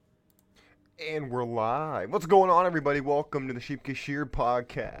And we're live. What's going on, everybody? Welcome to the Sheep Cashier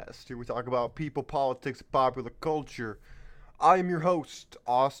podcast. Here we talk about people, politics, popular culture. I am your host,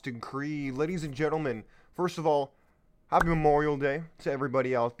 Austin Creed. Ladies and gentlemen, first of all, happy Memorial Day to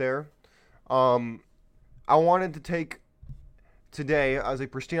everybody out there. I wanted to take today as a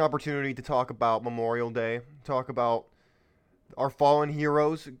pristine opportunity to talk about Memorial Day, talk about our fallen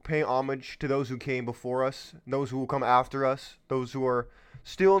heroes, pay homage to those who came before us, those who will come after us, those who are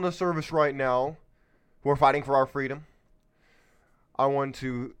still in the service right now, who are fighting for our freedom. I want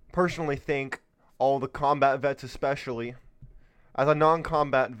to personally thank all the combat vets, especially. As a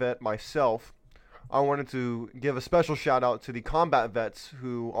non-combat vet myself, I wanted to give a special shout out to the combat vets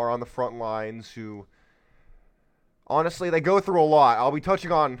who are on the front lines, who honestly, they go through a lot. I'll be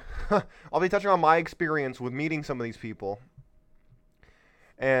touching on my experience with meeting some of these people.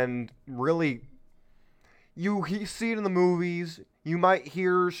 And really, you see it in the movies, you might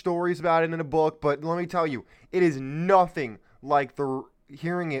hear stories about it in a book, but let me tell you, it is nothing like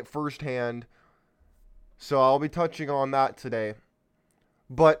hearing it firsthand. So I'll be touching on that today.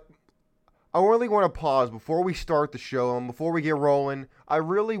 But I really want to pause before we start the show and before we get rolling. I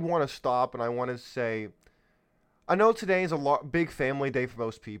really want to stop and I want to say, I know today is a big family day for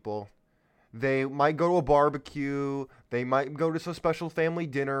most people. They might go to a barbecue, they might go to some special family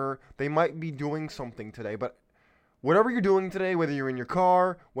dinner, they might be doing something today, but whatever you're doing today, whether you're in your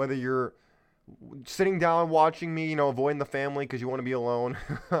car, whether you're sitting down watching me, avoiding the family because you want to be alone,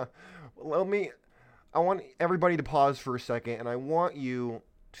 I want everybody to pause for a second, and I want you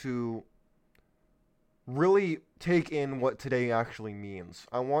to really take in what today actually means.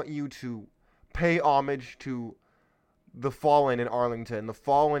 I want you to pay homage to the fallen in Arlington, the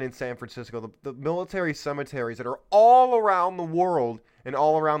fallen in San Francisco, the military cemeteries that are all around the world and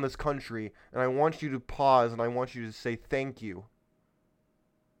all around this country. And I want you to pause and I want you to say thank you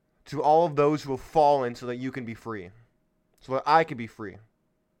to all of those who have fallen so that you can be free, so that I can be free.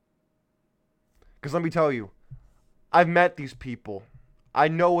 Because let me tell you, I've met these people. I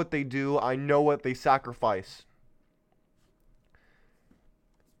know what they do. I know what they sacrifice.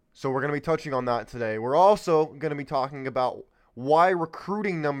 So we're going to be touching on that today. We're also going to be talking about why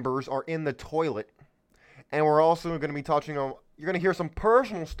recruiting numbers are in the toilet. And we're also going to be touching on, you're going to hear some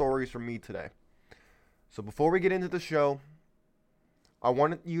personal stories from me today. So before we get into the show, I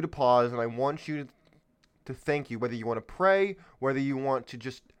want you to pause and I want you to thank you, whether you want to pray, whether you want to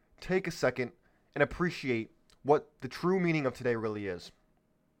just take a second and appreciate what the true meaning of today really is.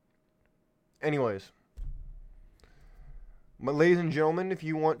 Anyways. But ladies and gentlemen, if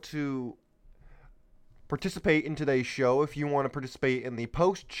you want to participate in today's show, if you want to participate in the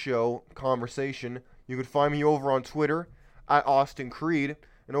post-show conversation, you can find me over on Twitter at Austin Creed.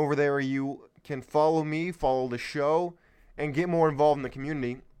 And over there you can follow me, follow the show, and get more involved in the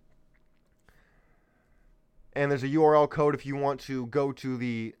community. And there's a URL code if you want to go to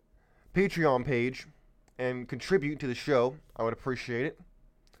the Patreon page and contribute to the show. I would appreciate it.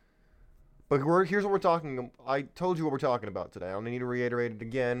 But here's what we're talking about. I told you what we're talking about today. I don't need to reiterate it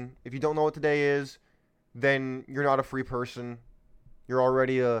again. If you don't know what today is, then you're not a free person. You're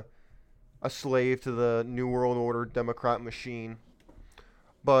already a slave to the New World Order Democrat machine.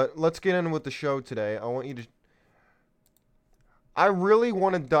 But let's get in with the show today. I really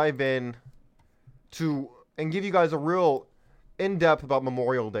want to dive in and give you guys a real in-depth about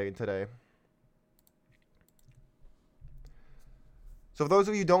Memorial Day today. So for those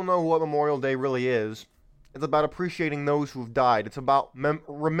of you who don't know what Memorial Day really is, it's about appreciating those who have died. It's about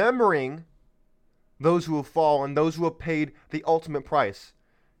remembering those who have fallen, those who have paid the ultimate price.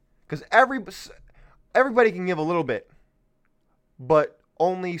 Because everybody can give a little bit, but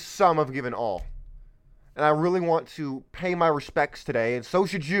only some have given all. And I really want to pay my respects today, and so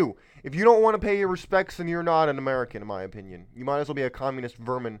should you. If you don't want to pay your respects, then you're not an American, in my opinion. You might as well be a communist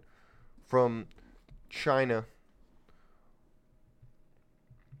vermin from China.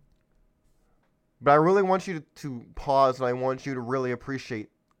 But I really want you to pause, and I want you to really appreciate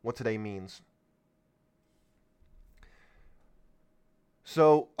what today means.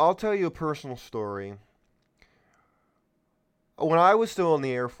 So, I'll tell you a personal story. When I was still in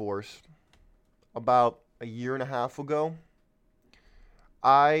the Air Force, about a year and a half ago,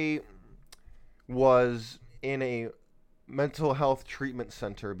 I was in a mental health treatment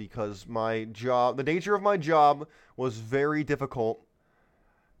center because the nature of my job was very difficult,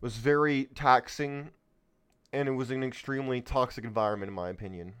 was very taxing, and it was an extremely toxic environment in my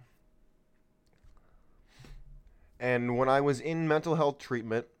opinion. And when I was in mental health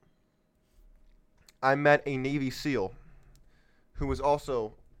treatment, I met a Navy SEAL who was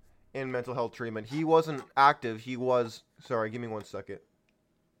also in mental health treatment. He wasn't active. He was... Sorry, give me 1 second.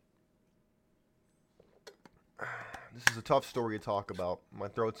 This is a tough story to talk about. My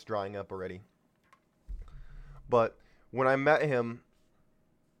throat's drying up already. But when I met him,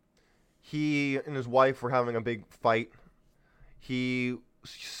 he and his wife were having a big fight. He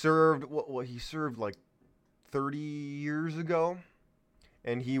served he served like 30 years ago,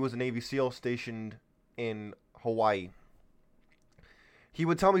 and he was a Navy SEAL stationed in Hawaii. He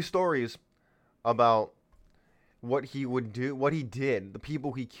would tell me stories about what he would do, what he did, the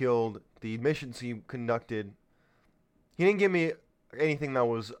people he killed, the missions he conducted. He didn't give me anything that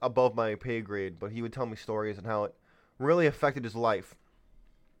was above my pay grade, but he would tell me stories and how it really affected his life.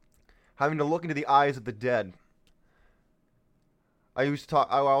 Having to look into the eyes of the dead. I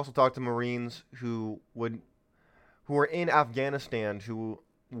also talked to Marines who were in Afghanistan, who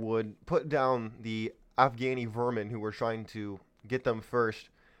would put down the Afghani vermin who were trying to get them first,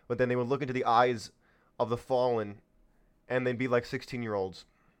 but then they would look into the eyes of the fallen, and they'd be like 16-year-olds.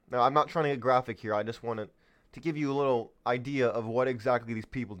 Now, I'm not trying to get graphic here. I just wanted to give you a little idea of what exactly these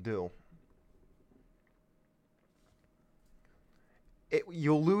people do.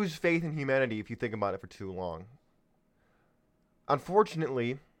 You'll lose faith in humanity if you think about it for too long.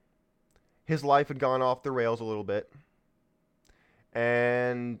 Unfortunately, his life had gone off the rails a little bit,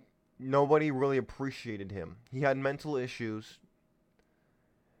 and nobody really appreciated him. He had mental issues,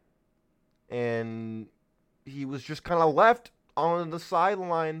 and he was just kind of left on the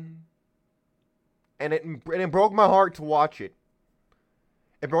sideline, and it broke my heart to watch it.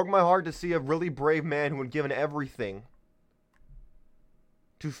 It broke my heart to see a really brave man who had given everything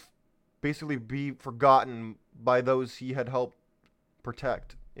to basically be forgotten by those he had helped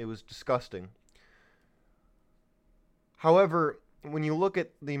protect. It was disgusting. However, when you look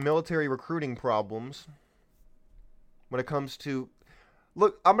at the military recruiting problems, when it comes to,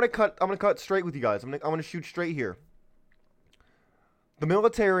 look, I'm gonna cut straight with you guys. I'm gonna shoot straight here. The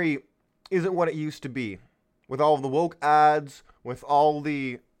military isn't what it used to be, with all of the woke ads, with all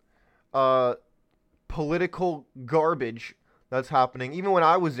the political garbage that's happening. Even when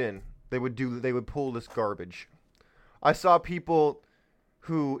I was in, they would pull this garbage. I saw people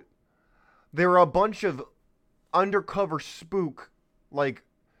who, there were a bunch of undercover spook, like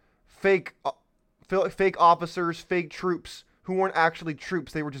fake officers, fake troops who weren't actually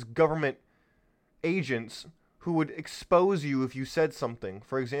troops. They were just government agents who would expose you if you said something.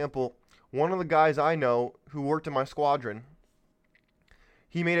 For example, one of the guys I know who worked in my squadron,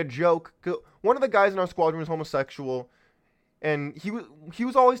 he made a joke. One of the guys in our squadron was homosexual, and he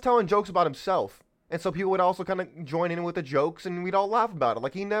was always telling jokes about himself. And so people would also kind of join in with the jokes, and we'd all laugh about it.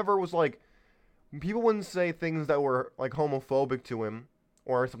 Like, he never was like, people wouldn't say things that were like homophobic to him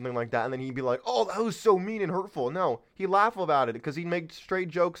or something like that, and then he'd be like, oh, that was so mean and hurtful. No, he'd laugh about it because he'd make straight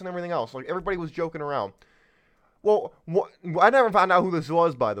jokes and everything else. Like, everybody was joking around. Well, I never found out who this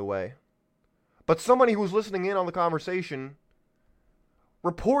was, by the way. But somebody who was listening in on the conversation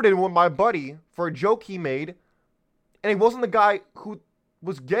reported my buddy for a joke he made, and he wasn't the guy who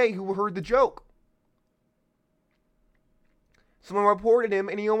was gay who heard the joke. Someone reported him,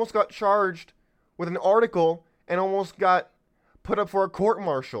 and he almost got charged with an article and almost got put up for a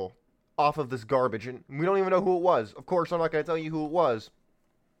court-martial off of this garbage. And we don't even know who it was. Of course, I'm not going to tell you who it was.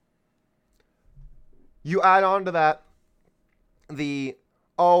 You add on to that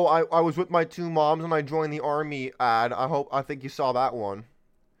I was with my two moms and I joined the army ad. I think you saw that one.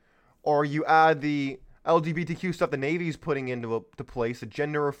 Or you add the LGBTQ stuff the Navy's putting into place, the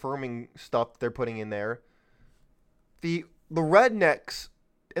gender-affirming stuff they're putting in there. The rednecks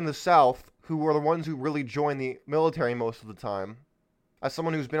in the South, who are the ones who really join the military most of the time, as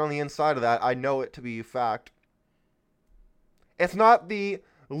someone who's been on the inside of that, I know it to be a fact. It's not the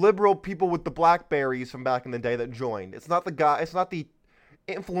liberal people with the Blackberries from back in the day that joined. It's not the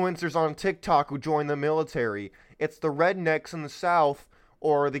influencers on TikTok who joined the military. It's the rednecks in the South,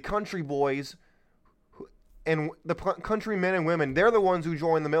 or the country boys and the country men and women. They're the ones who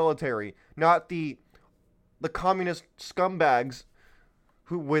join the military, not the communist scumbags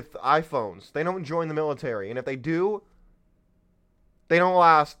who with iPhones. They don't join the military, and if they do, they don't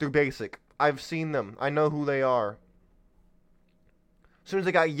last through basic. I've seen them. I know who they are. As soon as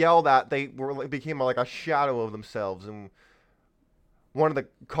they got yelled at, they became like a shadow of themselves and wanted to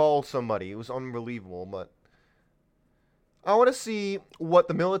call somebody. It was unbelievable, but I want to see what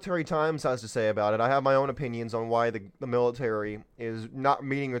the Military Times has to say about it. I have my own opinions on why the military is not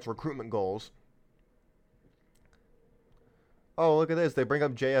meeting its recruitment goals. Oh, look at this. They bring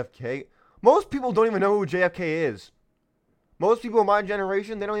up JFK. Most people don't even know who JFK is. Most people in my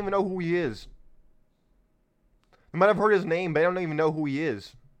generation, they don't even know who he is. They might have heard his name, but they don't even know who he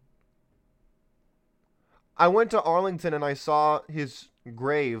is. I went to Arlington and I saw his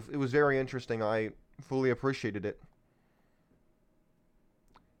grave. It was very interesting. I fully appreciated it.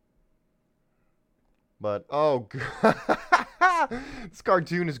 But, oh, this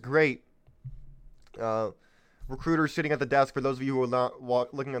cartoon is great. Recruiter sitting at the desk. For those of you who are not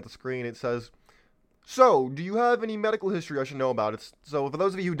looking at the screen, it says, "So, do you have any medical history I should know about?" So, for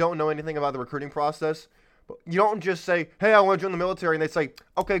those of you who don't know anything about the recruiting process, you don't just say, "Hey, I want to join the military," and they say,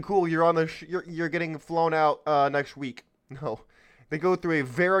 "Okay, cool, you're on the you're getting flown out next week." No, they go through a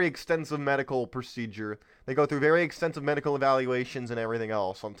very extensive medical procedure. They go through very extensive medical evaluations and everything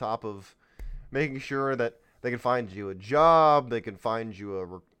else, on top of making sure that they can find you a job, they can find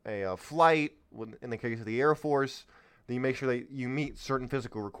you a flight, in the case of the Air Force. Then you make sure that you meet certain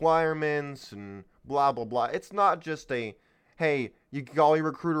physical requirements and blah, blah, blah. It's not just hey, you call your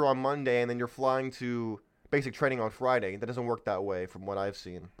recruiter on Monday and then you're flying to basic training on Friday. That doesn't work that way from what I've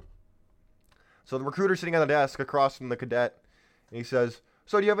seen. So the recruiter's sitting at the desk across from the cadet, and he says,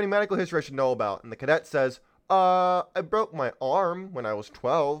 "So do you have any medical history I should know about?" And the cadet says, I broke my arm when I was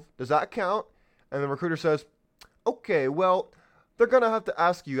 12. Does that count?" And the recruiter says, "Okay, well, they're going to have to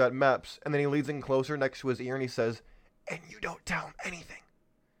ask you at MEPS." And then he leans in closer next to his ear and he says, "And you don't tell them anything.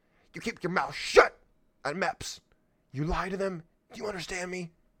 You keep your mouth shut at MEPS. You lie to them. Do you understand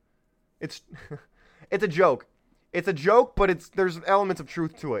me?" It's it's a joke. It's a joke, but there's elements of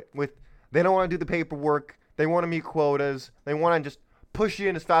truth to it. They don't want to do the paperwork. They want to meet quotas. They want to just push you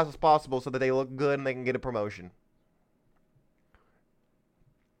in as fast as possible so that they look good and they can get a promotion.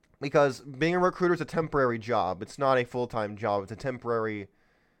 Because being a recruiter is a temporary job. It's not a full-time job. It's a temporary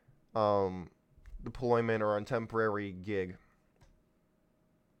deployment or a temporary gig.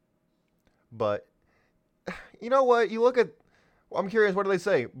 But, you know what? I'm curious, what do they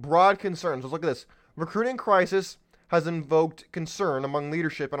say? Broad concerns. Let's look at this. Recruiting crisis has invoked concern among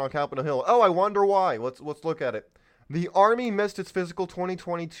leadership and on Capitol Hill. Oh, I wonder why. Let's look at it. The Army missed its fiscal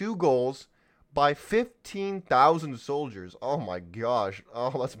 2022 goals by 15,000 soldiers. Oh my gosh.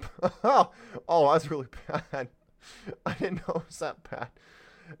 Oh, that's really bad. I didn't know it was that bad.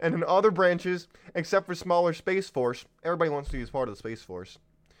 And in other branches, except for smaller Space Force, everybody wants to be part of the Space Force,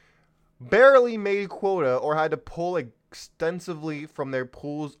 barely made quota or had to pull extensively from their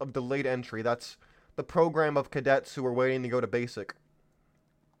pools of delayed entry. That's the program of cadets who are waiting to go to basic.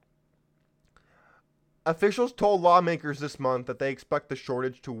 Officials told lawmakers this month that they expect the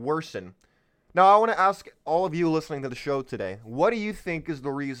shortage to worsen. Now, I want to ask all of you listening to the show today, what do you think is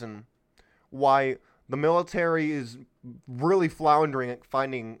the reason why the military is really floundering at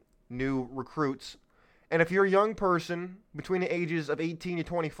finding new recruits? And if you're a young person between the ages of 18 to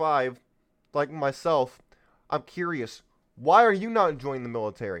 25, like myself, I'm curious, why are you not joining the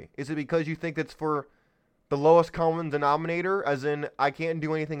military? Is it because you think it's for the lowest common denominator, as in, I can't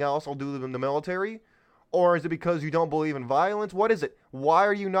do anything else, I'll do the military? Or is it because you don't believe in violence? What is it? Why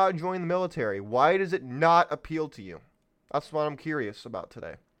are you not joining the military? Why does it not appeal to you? That's what I'm curious about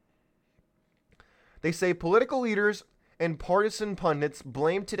today. They say political leaders and partisan pundits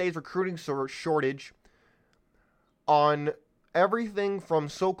blame today's recruiting shortage on everything from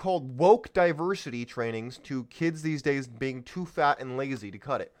so-called woke diversity trainings to kids these days being too fat and lazy to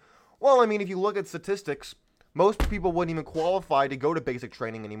cut it. Well, I mean, if you look at statistics, most people wouldn't even qualify to go to basic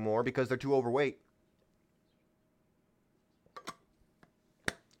training anymore because they're too overweight.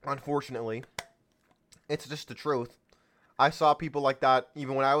 Unfortunately, it's just the truth. I saw people like that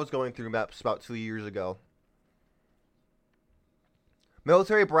even when I was going through MEPS about 2 years ago.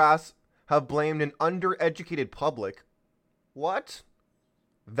 Military brass have blamed an undereducated public. What?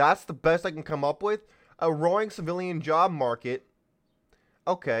 That's the best I can come up with? A roaring civilian job market.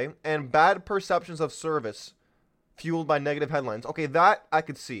 Okay, and bad perceptions of service fueled by negative headlines. Okay, that I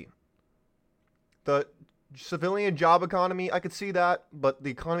could see. The civilian job economy, I could see that, but the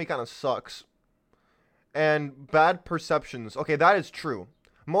economy kind of sucks. And bad perceptions. Okay, that is true.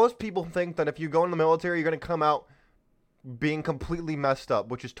 Most people think that if you go in the military, you're going to come out being completely messed up,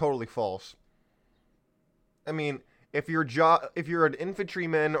 which is totally false. I mean, if you're an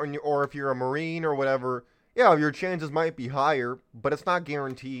infantryman or if you're a Marine or whatever, yeah, your chances might be higher, but it's not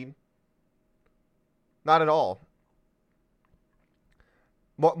guaranteed. Not at all.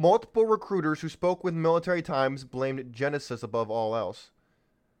 Multiple recruiters who spoke with Military Times blamed Genesis above all else.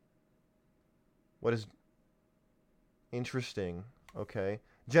 What is interesting? Okay.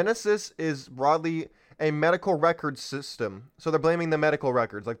 Genesis is broadly a medical record system. So they're blaming the medical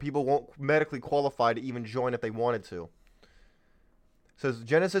records. Like, people won't medically qualify to even join if they wanted to. It says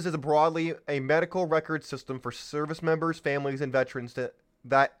Genesis is broadly a medical record system for service members, families, and veterans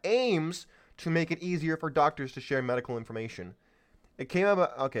that aims to make it easier for doctors to share medical information. It came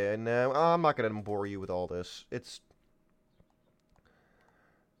about, okay, now I'm not going to bore you with all this.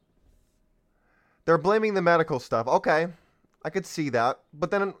 They're blaming the medical stuff. Okay, I could see that. But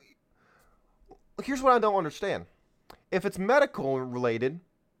then, here's what I don't understand. If it's medical related,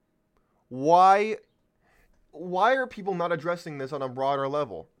 why are people not addressing this on a broader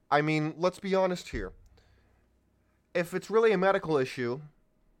level? I mean, let's be honest here. If it's really a medical issue,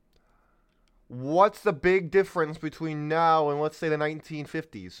 what's the big difference between now and, let's say, the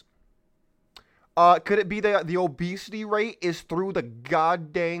 1950s? Could it be that the obesity rate is through the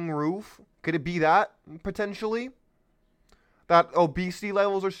goddamn roof? Could it be that, potentially? That obesity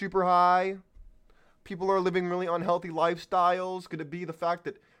levels are super high? People are living really unhealthy lifestyles? Could it be the fact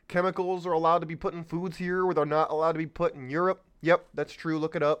that chemicals are allowed to be put in foods here where they're not allowed to be put in Europe? Yep, that's true.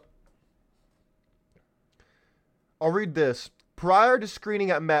 Look it up. I'll read this. Prior to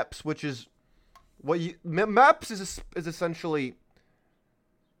screening at MEPS, which is MEPS is essentially,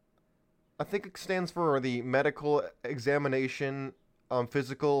 I think it stands for the medical examination,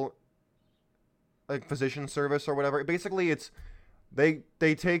 physical, like physician service or whatever. Basically, it's they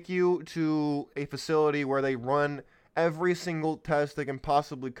take you to a facility where they run every single test they can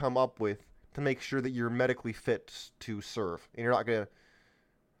possibly come up with to make sure that you're medically fit to serve, and you're not gonna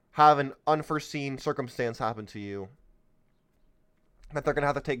have an unforeseen circumstance happen to you that they're gonna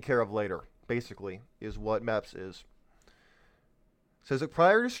have to take care of later. Basically, is what MEPS is. It says that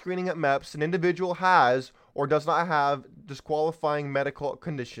prior to screening at MEPS, an individual has or does not have disqualifying medical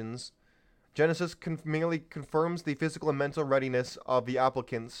conditions. Genesis merely confirms the physical and mental readiness of the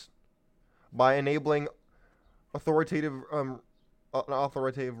applicants by enabling an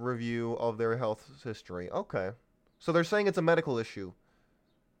authoritative review of their health history. Okay, so they're saying it's a medical issue.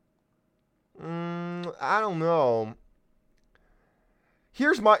 I don't know.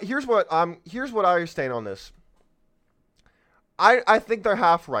 Here's what I stand on this. I think they're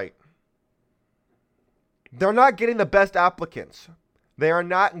half right. They're not getting the best applicants. They are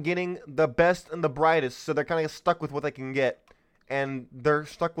not getting the best and the brightest, so they're kind of stuck with what they can get. And they're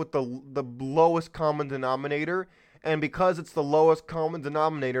stuck with the lowest common denominator. And because it's the lowest common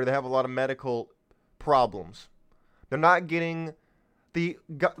denominator, they have a lot of medical problems. They're not getting the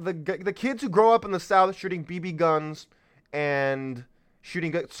kids who grow up in the South shooting BB guns and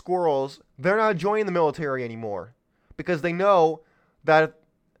shooting squirrels. They're not joining the military anymore because they know that.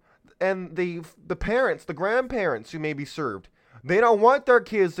 And the parents, the grandparents who may be served, they don't want their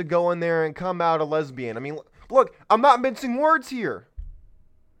kids to go in there and come out a lesbian. I mean, look, I'm not mincing words here.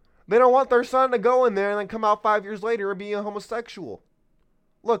 They don't want their son to go in there and then come out 5 years later and be a homosexual.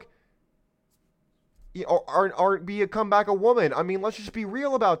 Look, or come back a woman. I mean, let's just be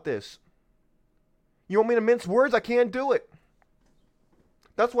real about this. You want me to mince words? I can't do it.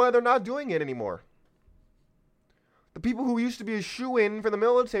 That's why they're not doing it anymore. The people who used to be a shoo-in for the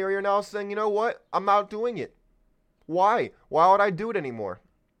military are now saying, you know what? I'm not doing it. Why? Why would I do it anymore?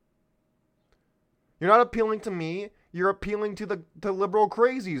 You're not appealing to me. You're appealing to the liberal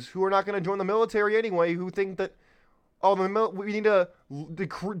crazies who are not going to join the military anyway, who think that, we need to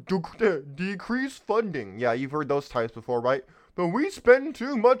decrease funding. Yeah, you've heard those types before, right? But we spend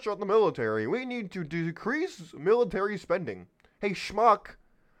too much on the military. We need to decrease military spending. Hey, schmuck,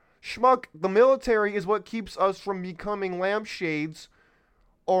 the military is what keeps us from becoming lampshades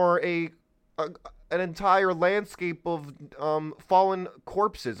or an entire landscape of fallen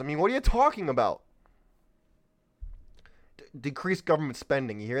corpses. I mean, what are you talking about? Decrease government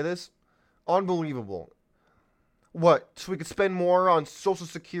spending. You hear this? Unbelievable. What? So we could spend more on Social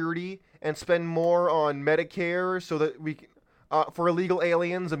Security and spend more on Medicare so that we for illegal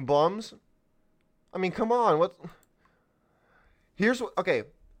aliens and bums? I mean, come on. What? Okay.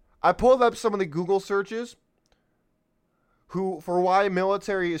 I pulled up some of the Google searches for why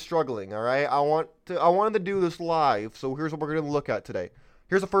military is struggling, all right? I wanted to do this live, so here's what we're going to look at today.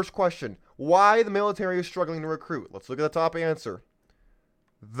 Here's the first question. Why the military is struggling to recruit? Let's look at the top answer.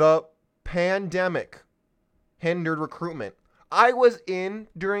 The pandemic hindered recruitment. I was in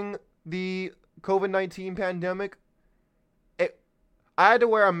during the COVID-19 pandemic. I had to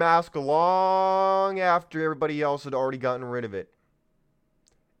wear a mask long after everybody else had already gotten rid of it.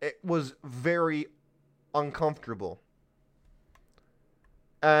 It was very uncomfortable.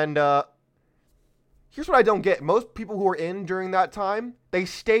 And here's what I don't get. Most people who were in during that time, they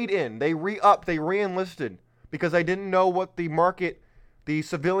stayed in. They re-enlisted because they didn't know what the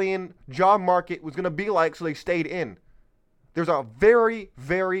civilian job market was going to be like, so they stayed in. There's a very,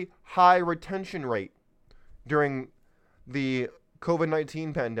 very high retention rate during the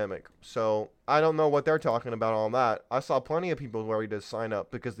COVID-19 pandemic. So I don't know what they're talking about on that. I saw plenty of people ready to sign up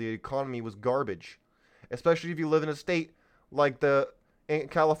because the economy was garbage. Especially if you live in a state like in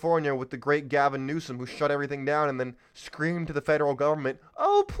California with the great Gavin Newsom, who shut everything down and then screamed to the federal government,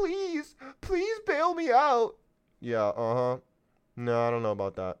 "Oh, please bail me out." Yeah, No, I don't know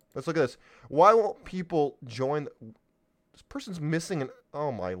about that. Let's look at this. Why won't people join? This person's missing an.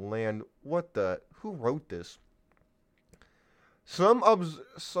 Oh my land! What the? Who wrote this? Some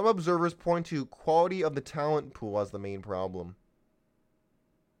observers point to quality of the talent pool as the main problem.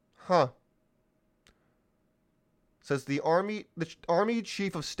 Huh. Says the army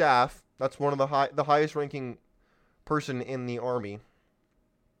chief of staff. That's one of the highest ranking person in the army.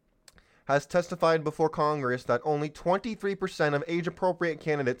 Has testified before Congress that only 23% of age-appropriate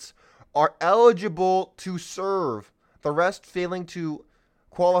candidates are eligible to serve. The rest failing to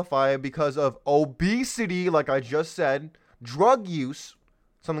qualify because of obesity, like I just said, drug use,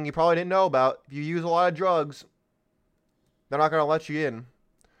 something you probably didn't know about. If you use a lot of drugs, they're not going to let you in.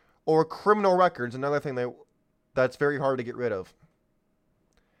 Or criminal records, another thing that's very hard to get rid of.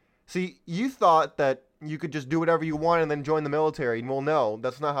 See, you thought that you could just do whatever you want and then join the military. Well, no,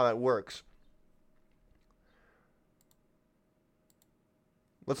 that's not how that works.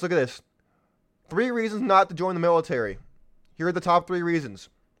 Let's look at this. 3 reasons not to join the military. Here are the top 3 reasons,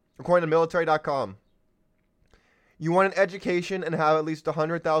 according to military.com. You want an education and have at least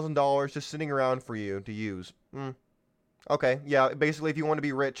 $100,000 just sitting around for you to use. Okay, yeah, basically if you want to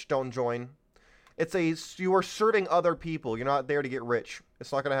be rich, don't join. You are serving other people. You're not there to get rich.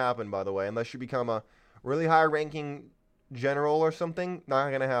 It's not going to happen, by the way, unless you become a really high-ranking general or something. Not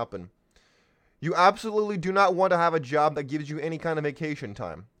going to happen. You absolutely do not want to have a job that gives you any kind of vacation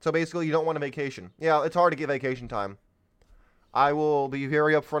time. So basically, you don't want a vacation. Yeah, it's hard to get vacation time. I will be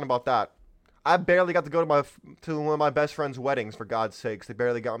very upfront about that. I barely got to go to one of my best friend's weddings, for God's sakes. They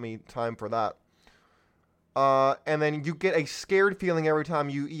barely got me time for that. And then you get a scared feeling every time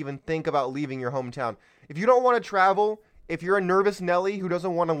you even think about leaving your hometown. If you don't want to travel, if you're a nervous Nelly who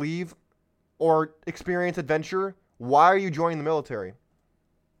doesn't want to leave or experience adventure, why are you joining the military?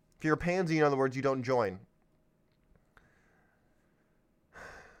 If you're a pansy, in other words, you don't join.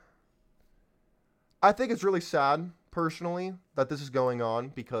 I think it's really sad, personally, that this is going on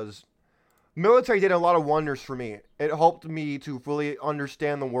because military did a lot of wonders for me. It helped me to fully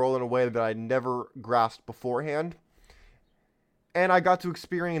understand the world in a way that I never grasped beforehand. And I got to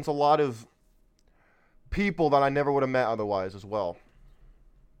experience a lot of people that I never would have met otherwise as well.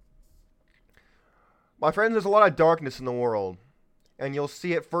 My friends, there's a lot of darkness in the world. And you'll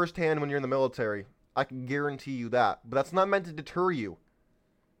see it firsthand when you're in the military. I can guarantee you that. But that's not meant to deter you.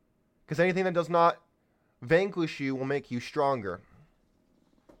 Because anything that does not vanquish you will make you stronger.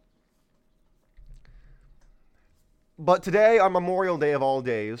 But today, on Memorial Day of all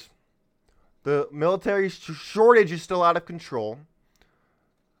days, the military shortage is still out of control.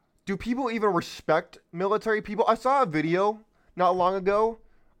 Do people even respect military people? I saw a video not long ago.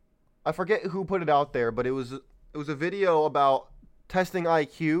 I forget who put it out there, but it was a video about testing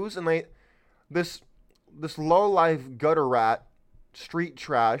IQs, and this low-life gutter rat, street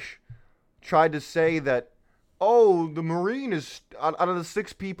trash, tried to say that, oh, the Marine is, out of the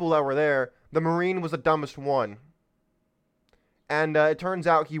 6 people that were there, the Marine was the dumbest one. And it turns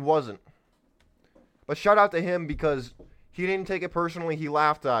out he wasn't. But shout out to him because he didn't take it personally, he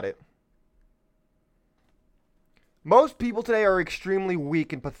laughed at it. Most people today are extremely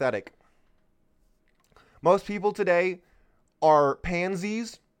weak and pathetic. Most people today are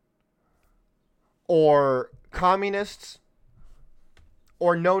pansies, or communists,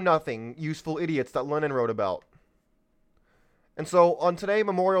 or know-nothing useful idiots that Lenin wrote about. And so, on today,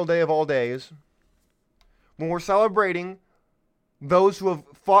 Memorial Day of all days, when we're celebrating those who have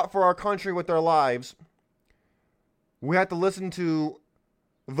fought for our country with their lives, we have to listen to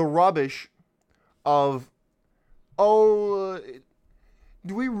the rubbish of, do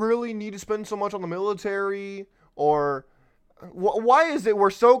we really need to spend so much on the military? Or why is it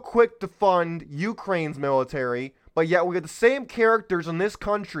we're so quick to fund Ukraine's military, but yet we get the same characters in this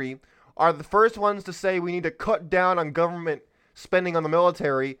country are the first ones to say we need to cut down on government spending on the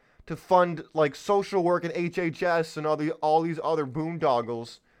military to fund like social work and HHS and all these other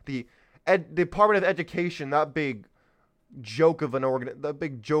boondoggles. The Department of Education, that big joke of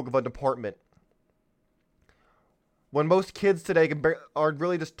a department. When most kids today are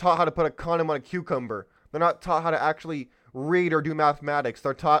really just taught how to put a condom on a cucumber. They're not taught how to actually read or do mathematics.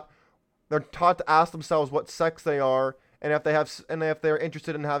 They're taught to ask themselves what sex they are, and if they're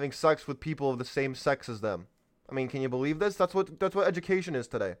interested in having sex with people of the same sex as them. I mean, can you believe this? That's what education is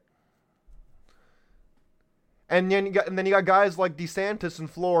today. And then you got guys like DeSantis in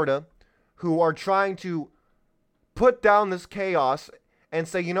Florida who are trying to put down this chaos and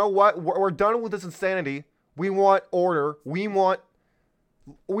say, you know what? We're done with this insanity. We want order. We want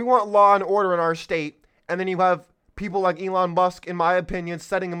law and order in our state. And then you have people like Elon Musk, in my opinion,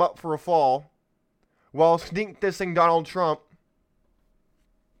 setting him up for a fall while sneak dissing Donald Trump.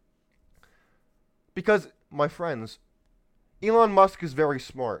 Because, my friends, Elon Musk is very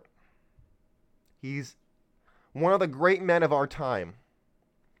smart. He's one of the great men of our time.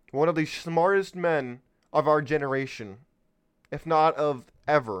 One of the smartest men of our generation, if not of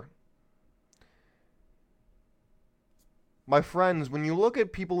ever. My friends, when you look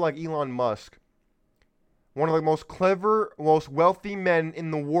at people like Elon Musk, one of the most clever, most wealthy men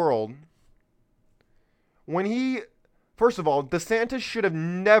in the world, first of all, DeSantis should have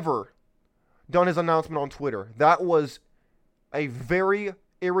never done his announcement on Twitter. That was a very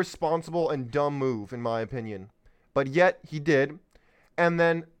irresponsible and dumb move, in my opinion. But yet, he did. And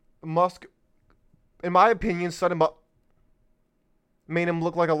then Musk, in my opinion, set him up, made him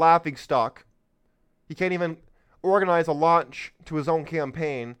look like a laughingstock. He can't even organize a launch to his own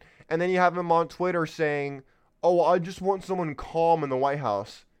campaign. And then you have him on Twitter saying, "Oh, I just want someone calm in the White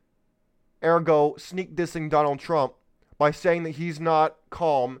House." Ergo, sneak dissing Donald Trump by saying that he's not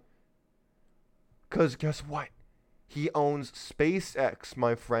calm. Because guess what? He owns SpaceX,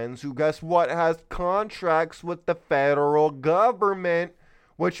 my friends, who, guess what, has contracts with the federal government,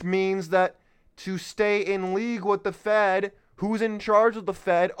 which means that to stay in league with the Fed, who's in charge of the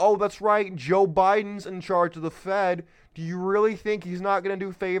Fed? Oh, that's right, Joe Biden's in charge of the Fed. Do you really think he's not going to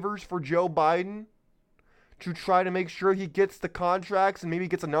do favors for Joe Biden to try to make sure he gets the contracts and maybe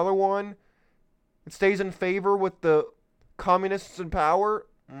gets another one? It stays in favor with the communists in power?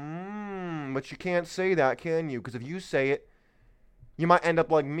 But you can't say that, can you? Because if you say it, you might end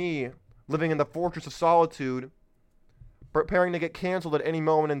up like me, living in the fortress of solitude, preparing to get canceled at any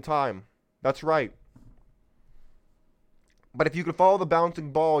moment in time. That's right. But if you could follow the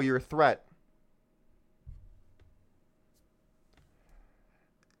bouncing ball, you're a threat.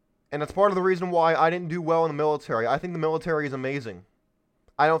 And that's part of the reason why I didn't do well in the military. I think the military is amazing.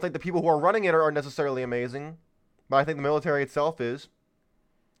 I don't think the people who are running it are necessarily amazing, but I think the military itself is.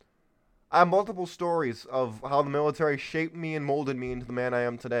 I have multiple stories of how the military shaped me and molded me into the man I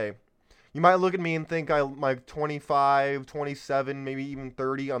am today. You might look at me and think I'm like 25, 27, maybe even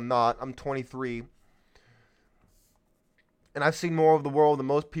 30. I'm not. I'm 23. And I've seen more of the world than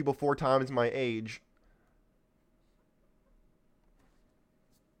most people 4 times my age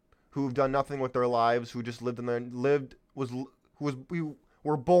who've done nothing with their lives, who just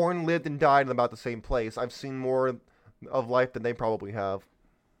were born, lived, and died in about the same place. I've seen more of life than they probably have.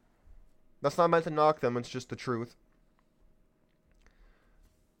 That's not meant to knock them, it's just the truth.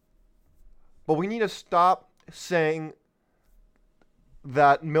 But we need to stop saying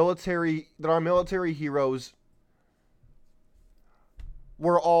that our military heroes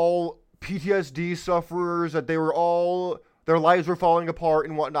were all PTSD sufferers, that their lives were falling apart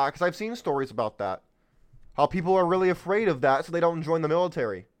and whatnot, because I've seen stories about that. How people are really afraid of that, so they don't join the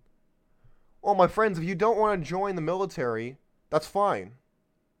military. Well, my friends, if you don't want to join the military, that's fine.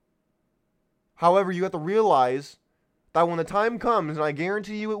 However, you have to realize that when the time comes, and I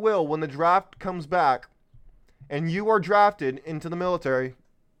guarantee you it will, when the draft comes back, and you are drafted into the military,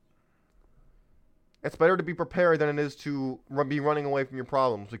 it's better to be prepared than it is to be running away from your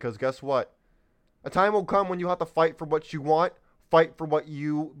problems. Because guess what? A time will come when you have to fight for what you want, fight for what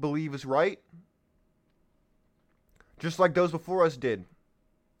you believe is right, just like those before us did.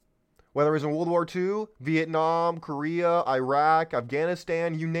 Whether it was in World War II, Vietnam, Korea, Iraq,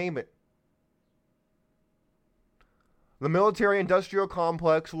 Afghanistan, you name it. The military-industrial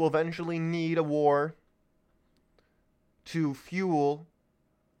complex will eventually need a war to fuel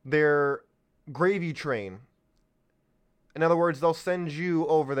their gravy train. In other words, they'll send you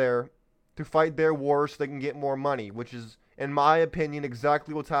over there to fight their war so they can get more money, which is, in my opinion,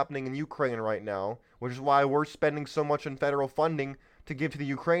 exactly what's happening in Ukraine right now, which is why we're spending so much on federal funding to give to the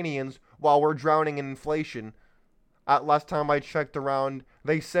Ukrainians while we're drowning in inflation. At last time I checked around,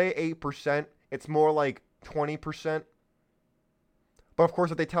 they say 8%, it's more like 20%. But of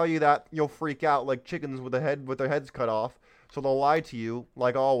course, if they tell you that, you'll freak out like chickens with their heads cut off. So they'll lie to you,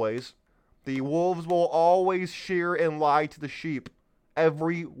 like always. The wolves will always shear and lie to the sheep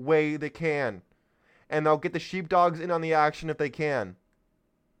every way they can. And they'll get the sheepdogs in on the action if they can.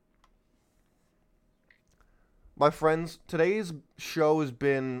 My friends, today's show has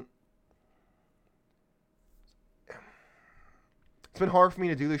been... It's been hard for me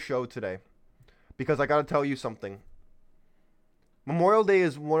to do this show today. Because I gotta tell you something. Memorial Day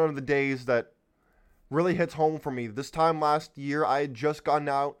is one of the days that really hits home for me. This time last year, I had just gotten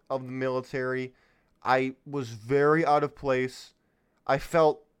out of the military. I was very out of place. I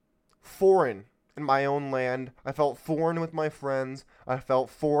felt foreign in my own land. I felt foreign with my friends. I felt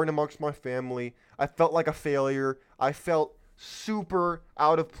foreign amongst my family. I felt like a failure. I felt super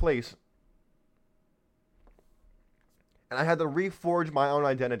out of place. And I had to reforge my own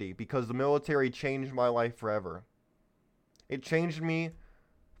identity because the military changed my life forever. It changed me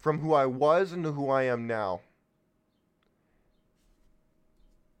from who I was into who I am now.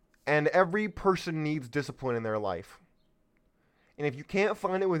 And every person needs discipline in their life. And if you can't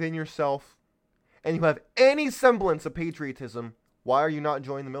find it within yourself, and you have any semblance of patriotism, why are you not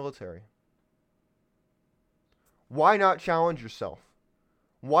joining the military? Why not challenge yourself?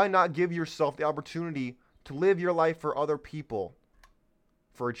 Why not give yourself the opportunity to live your life for other people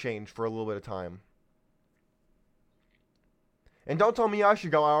for a change, for a little bit of time? And don't tell me I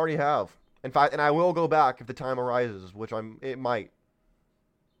should go, I already have. In fact, and I will go back if the time arises, which it might.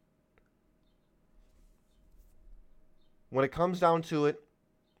 When it comes down to it,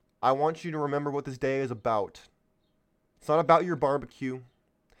 I want you to remember what this day is about. It's not about your barbecue.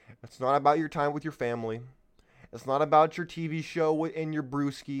 It's not about your time with your family. It's not about your TV show and your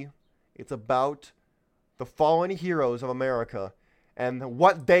brewski. It's about the fallen heroes of America and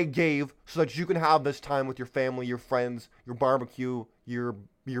what they gave so that you can have this time with your family, your friends, your barbecue, your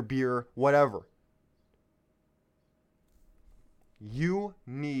beer, whatever. You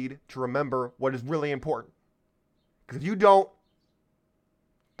need to remember what is really important. Because if you don't,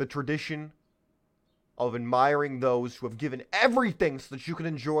 the tradition of admiring those who have given everything so that you can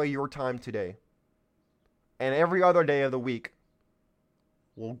enjoy your time today and every other day of the week,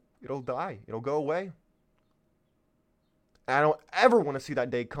 it'll die. It'll go away. And I don't ever want to see that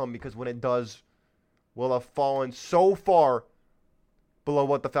day come, because when it does, we'll have fallen so far below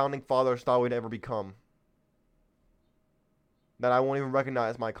what the founding fathers thought we'd ever become that I won't even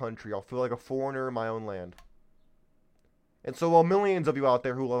recognize my country. I'll feel like a foreigner in my own land. And so while millions of you out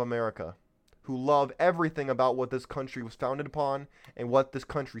there who love America, who love everything about what this country was founded upon and what this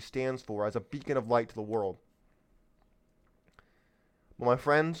country stands for as a beacon of light to the world. Well, my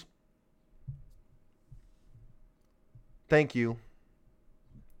friends, thank you.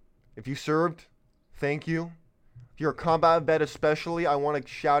 If you served, thank you. If you're a combat vet especially, I want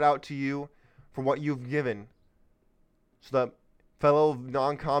to shout out to you for what you've given so that fellow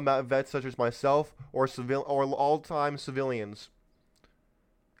non-combat vets such as myself or all-time civilians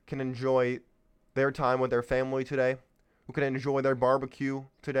can enjoy their time with their family today, who can enjoy their barbecue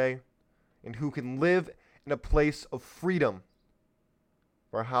today, and who can live in a place of freedom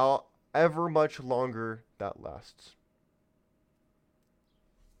for however much longer that lasts.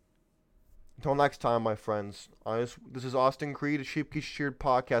 Until next time, my friends, this is Austin Creed, a Sheepkiss Sheared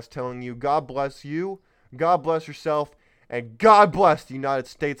podcast, telling you God bless you, God bless yourself, and God bless the United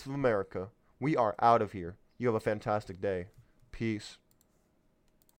States of America. We are out of here. You have a fantastic day. Peace.